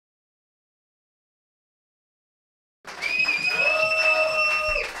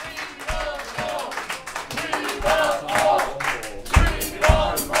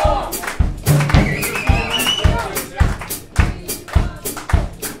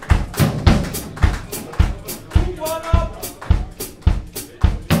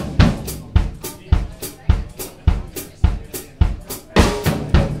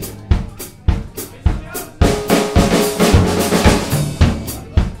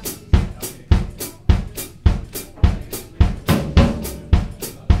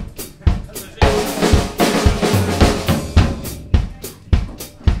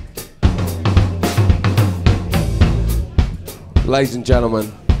ladies and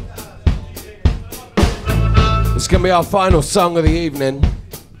gentlemen. It's going to be our final song of the evening.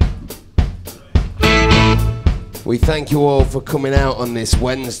 We thank you all for coming out on this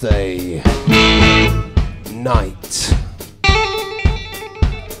Wednesday night.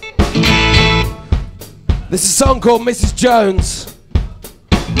 This is a song called Mrs. Jones.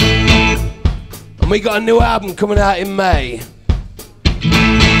 And we got a new album coming out in May.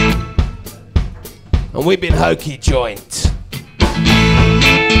 And we've been Hokie Joint.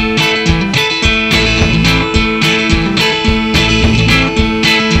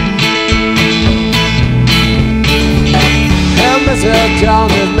 Mr.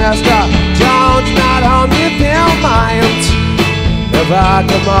 Jones is messed up. Jones not home, you feel mind if I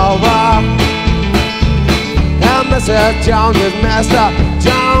come over. And Mr. Jones is messed up.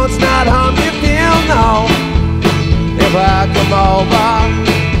 Jones not home, you feel no if I come over.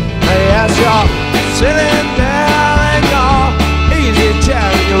 Yes, you're sitting there and you're easy chair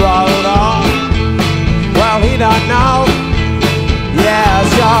and you're all alone. Well, he don't know. Yes,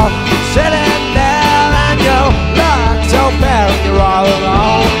 you're sitting there and you look so fair and you're all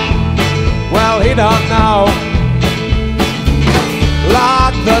alone. Well, he don't know.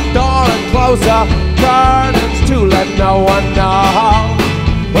 Lock the door and close the curtains to let no one know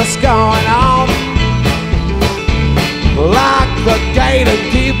what's going on. Lock the gate and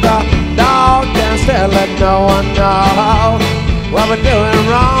keep the dog downstairs, let no one know what we're doing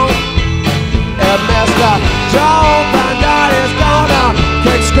wrong. And Mr. Joe found out he's gonna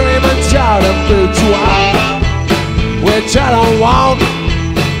kick, scream and shout and boot you out, which I don't want.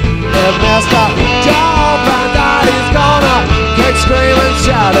 And Mr. Joe found out he's gonna kick, scream and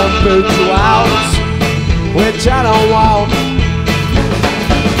shout and boot you out, which I don't want.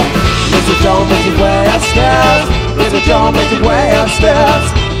 Mr. Joe makes his way upstairs. Mr. Joe makes his way upstairs.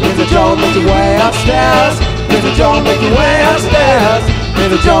 Mr. Joe makes his way upstairs. Mr. Joe makes his way upstairs.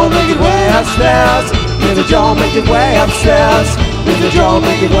 Mr. Joe makes his way upstairs. Mr. Joe makes his way upstairs. Mr. Joe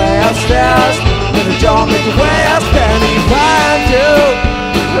makes his way upstairs. Mr. Joe makes his way upstairs. And he finds you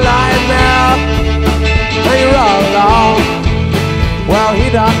lying there and you're all alone. Well, he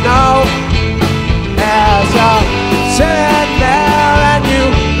don't know. As you're sitting there and you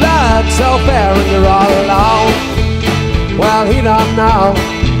look so fair and you're all alone. Well, he don't know.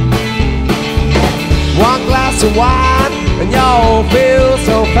 One glass of wine and you'll feel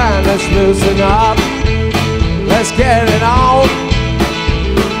so fine. Let's loosen up. Let's get it on.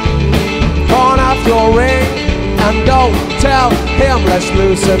 Pawn off your ring and don't tell him. Let's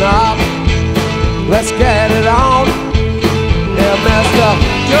loosen up. Let's get it on. Yeah, Mr.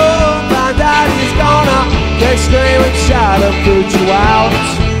 Joe found out he's gonna kick, scream and shout and boot you out,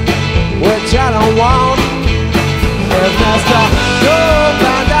 which I don't want. Yeah, Mr. Joe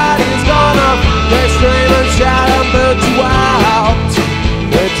found out he's gonna kick, scream and shout and boot you out,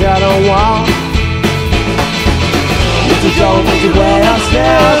 which I don't want. Mr. Joe, make your way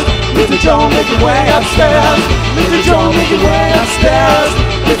upstairs. Mr. Joe, make your way upstairs. Mr. Joe, make your way upstairs.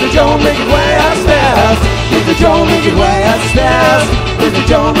 Mr. Joe, make your way upstairs. Mr. Joe, make your way upstairs. Mr.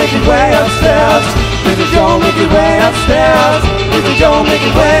 Joe, make your way upstairs. Mr. Joe, make your way upstairs. Mr. Joe, make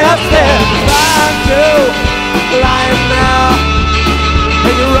your way upstairs. Find you lying there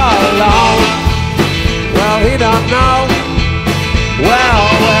and you're all alone. Well, he don't know. Well,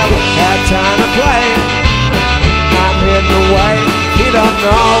 had time to play. I'm hidden away. He don't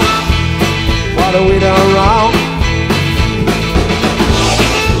know. What have we done wrong?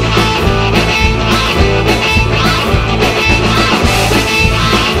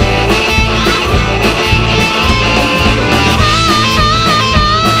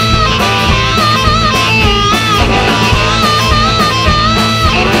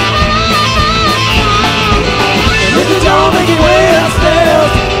 Mr. Joe, make your way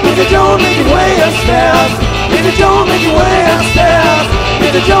upstairs. Mr. Joe, make your way upstairs. Mr. Joe, make your way upstairs.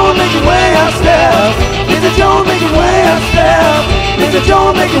 Mr. Joe, make your way upstairs. Mr. Joe, make your way upstairs. Mr.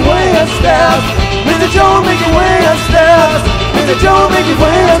 Joe, make your way upstairs. Mr. Joe, make your way upstairs. Mr. Joe, make your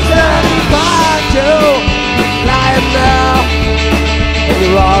way upstairs. He finds you lying there and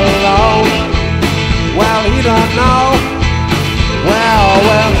you're all alone. Well, he don't know. Well,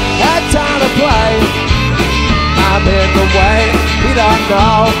 had time to play. I'm in the way. He don't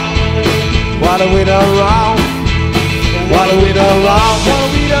know. What have we done wrong? What have we done wrong? What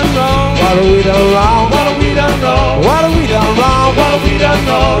have we done wrong? What have we done wrong? What have we done wrong? What have we done wrong? What have we done wrong? What have we done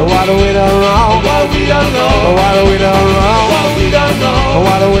wrong? What have we done wrong? What have we done wrong? What have we done wrong?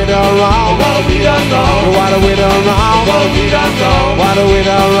 What have we done wrong? What have we done wrong? What have we done wrong? What have we done wrong? What have we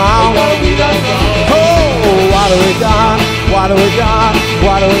done wrong? What have we done wrong? Oh, what have we done? What What have we done?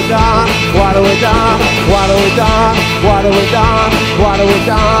 What have we done? What have we done? What have we done? What have we done? What have we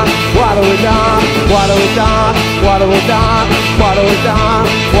done? What have we done? What have we done? What have we done? What have we done?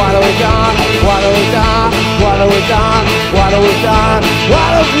 What have we done? What have we done? What have we done? What have we done?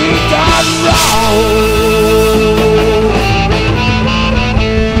 What have we done wrong?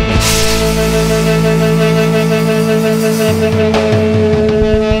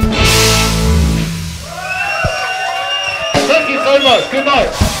 Thank you so much. Good night.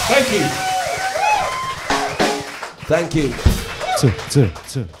 Thank you. Thank you.